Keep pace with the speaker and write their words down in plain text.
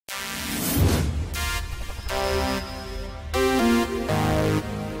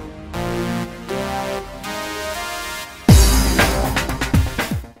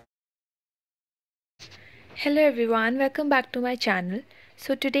Hello everyone, welcome back to my channel.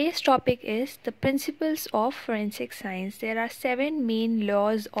 So today's topic is the principles of forensic science. There are 7 main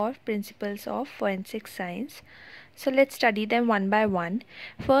laws or principles of forensic science. So let's study them one by one.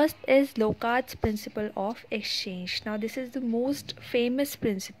 First is Locard's principle of exchange. Now this is the most famous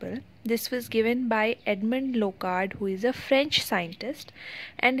principle. This was given by Edmond Locard, who is a French scientist,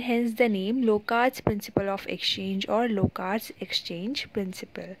 and hence the name Locard's principle of exchange or Locard's exchange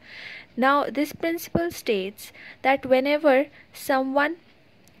principle. Now this principle states that whenever someone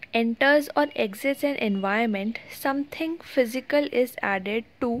enters or exits an environment, something physical is added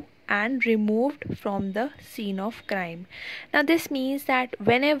to and removed from the scene of crime. Now this means that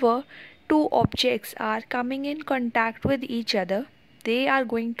whenever two objects are coming in contact with each other, they are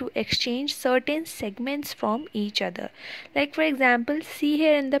going to exchange certain segments from each other. Like for example, see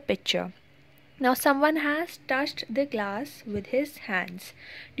here in the picture. Now someone has touched the glass with his hands,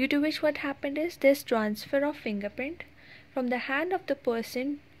 due to which what happened is this transfer of fingerprint from the hand of the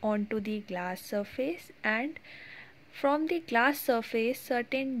person onto the glass surface, and from the glass surface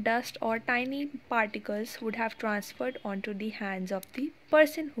certain dust or tiny particles would have transferred onto the hands of the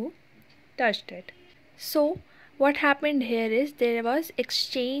person who touched it. So what happened here is there was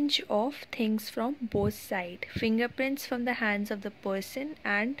exchange of things from both sides, fingerprints from the hands of the person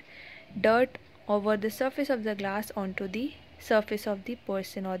and dirt over the surface of the glass onto the surface of the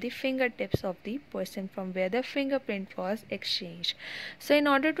person or the fingertips of the person from where the fingerprint was exchanged. So in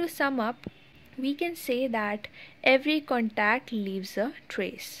order to sum up, we can say that every contact leaves a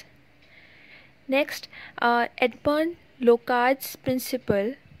trace. Next, Edmond Locard's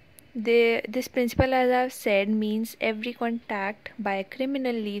principle. This principle, as I've said, means every contact by a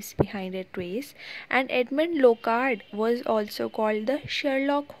criminal leaves behind a trace, and Edmond Locard was also called the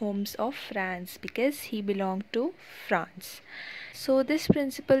Sherlock Holmes of France because he belonged to France. So this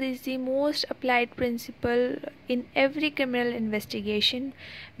principle is the most applied principle in every criminal investigation.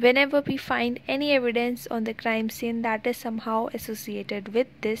 Whenever we find any evidence on the crime scene that is somehow associated with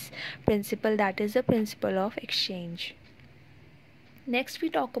this principle, that is the principle of exchange. Next we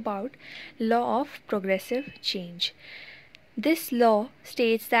talk about law of progressive change. This law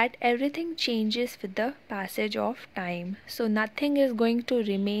states that everything changes with the passage of time. So nothing is going to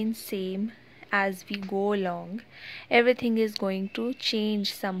remain same as we go along. Everything is going to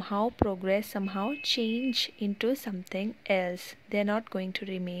change somehow, progress somehow, change into something else. They're not going to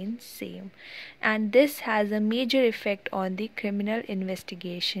remain same, and this has a major effect on the criminal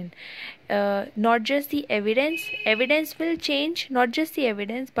investigation. Not just the evidence will change, not just the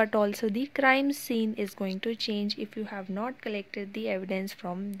evidence, but also the crime scene is going to change if you have not collected the evidence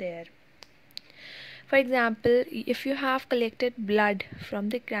from there. For example, if you have collected blood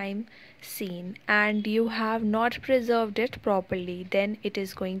from the crime scene and you have not preserved it properly, then it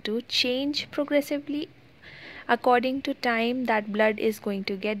is going to change progressively. According to time, that blood is going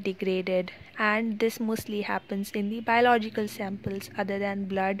to get degraded, and this mostly happens in the biological samples. Other than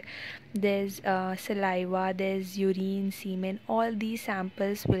blood, there's saliva, there's urine, semen. All these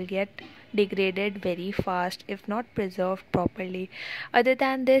samples will get degraded very fast if not preserved properly. Other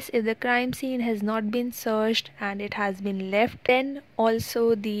than this, if the crime scene has not been searched and it has been left, then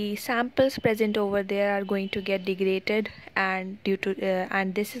also the samples present over there are going to get degraded, and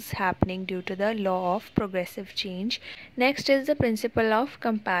this is happening due to the law of progressive change. Next is the principle of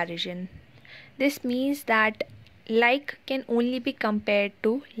comparison. This means that like can only be compared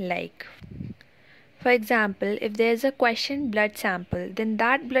to like. For example, if there is a questioned blood sample, then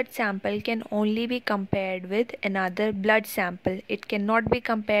that blood sample can only be compared with another blood sample. It cannot be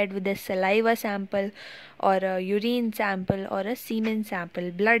compared with a saliva sample or a urine sample or a semen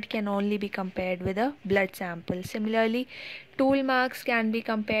sample. Blood can only be compared with a blood sample. Similarly, tool marks can be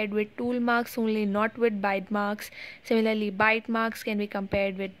compared with tool marks only, not with bite marks. Similarly, bite marks can be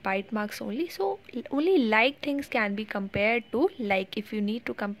compared with bite marks only. So only like things can be compared to like. If you need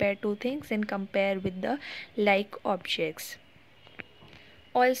to compare two things, then compare with the like objects.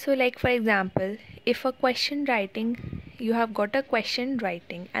 Also, like for example, if a question writing, you have got a question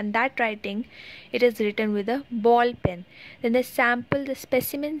writing, and that writing it is written with a ball pen, then the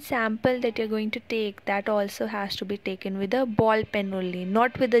specimen sample that you're going to take, that also has to be taken with a ball pen only,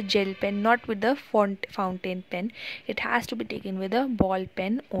 not with a gel pen, not with the fountain pen. It has to be taken with a ball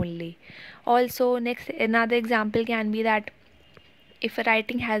pen only. Also, next another example can be that if a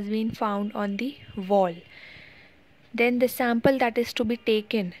writing has been found on the wall, then the sample that is to be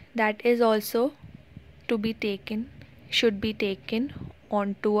taken, that is also to be taken, should be taken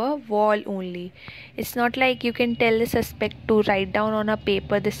onto a wall only. It's not like you can tell the suspect to write down on a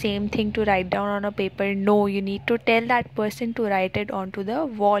paper the same thing to write down on a paper. No, you need to tell that person to write it onto the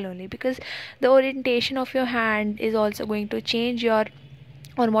wall only, because the orientation of your hand is also going to change your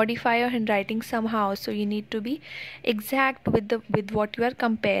or modify your handwriting somehow. So you need to be exact with what you are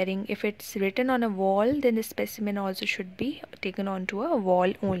comparing. If it's written on a wall, then the specimen also should be taken onto a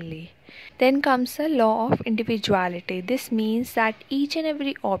wall only. Then comes the law of individuality. This means that each and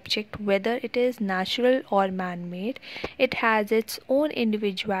every object, whether it is natural or man-made, it has its own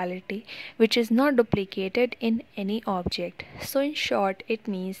individuality, which is not duplicated in any object. So in short, it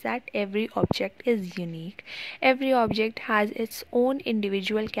means that every object is unique. Every object has its own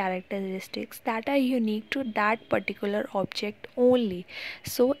individual characteristics that are unique to that particular object only.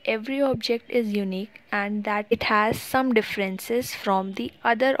 So every object is unique, and that it has some differences from the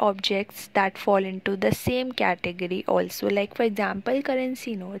other objects that fall into the same category also. Like for example,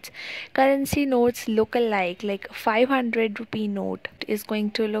 currency notes. Currency notes look alike. Like 500 rupee note is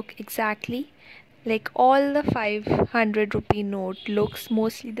going to look exactly like all the 500 rupee note looks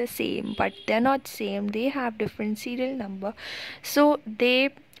mostly the same, but they're not same. They have different serial number. So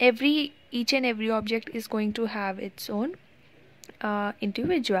each and every object is going to have its own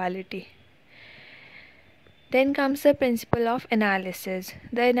individuality. Then comes the principle of analysis.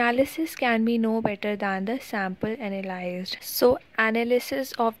 The analysis can be no better than the sample analyzed. So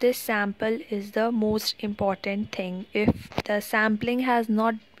analysis of this sample is the most important thing. If the sampling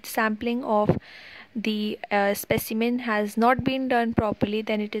of the specimen has not been done properly,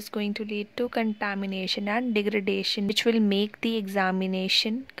 then it is going to lead to contamination and degradation, which will make the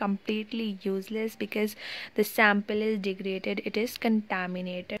examination completely useless, because the sample is degraded, it is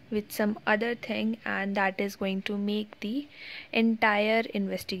contaminated with some other thing, and that is going to make the entire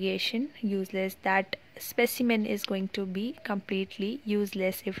investigation useless. That specimen is going to be completely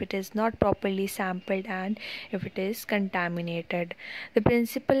useless if it is not properly sampled and if it is contaminated. The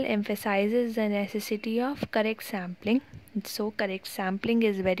principle emphasizes the necessity of correct sampling. So correct sampling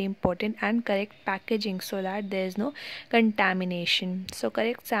is very important, and correct packaging, so that there is no contamination. So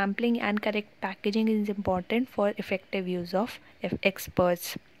correct sampling and correct packaging is important for effective use of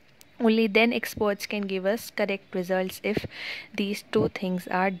experts. Only then experts can give us correct results if these two things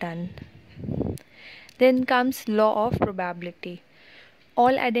are done. Then comes law of probability.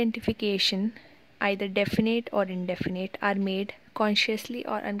 All identification, either definite or indefinite, are made consciously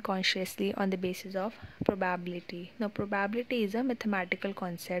or unconsciously on the basis of probability. Now, probability is a mathematical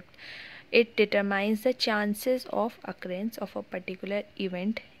concept. It determines the chances of occurrence of a particular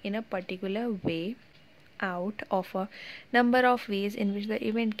event in a particular way out of a number of ways in which the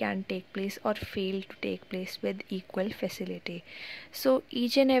event can take place or fail to take place with equal facility. So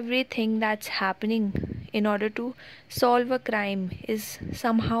each and everything that's happening in order to solve a crime is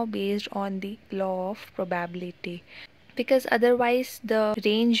somehow based on the law of probability, because otherwise the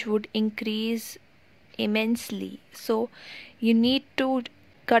range would increase immensely. So you need to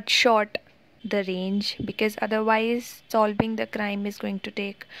cut short the range, because otherwise solving the crime is going to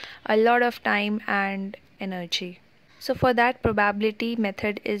take a lot of time and energy. So for that, probability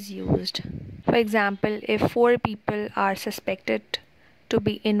method is used. For example, if 4 people are suspected to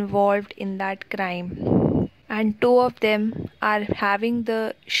be involved in that crime, and 2 of them are having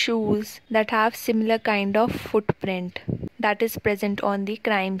the shoes that have similar kind of footprint that is present on the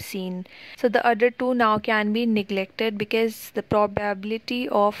crime scene, so the other 2 now can be neglected, because the probability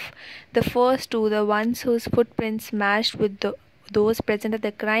of the first 2, the ones whose footprints matched with those present at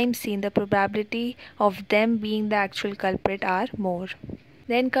the crime scene, the probability of them being the actual culprit are more.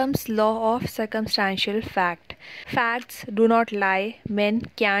 Then comes law of circumstantial fact. Facts do not lie, men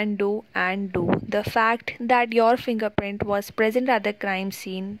can do and do. The fact that your fingerprint was present at the crime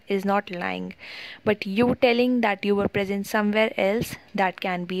scene is not lying, but you telling that you were present somewhere else, that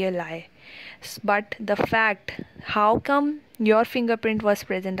can be a lie. But the fact, how come your fingerprint was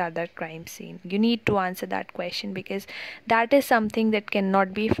present at that crime scene, you need to answer that question, because that is something that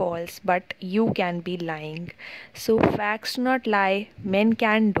cannot be false, but you can be lying. So facts do not lie, men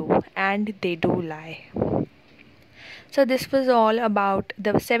can do, and they do lie. So this was all about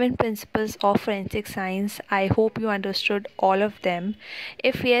the 7 principles of forensic science. I hope you understood all of them.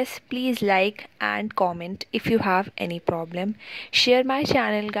 If yes, please like and comment. If you have any problem, share my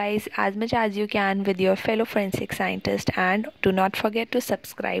channel guys as much as you can with your fellow forensic scientists, and do not forget to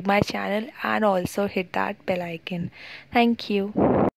subscribe my channel and also hit that bell icon. Thank you.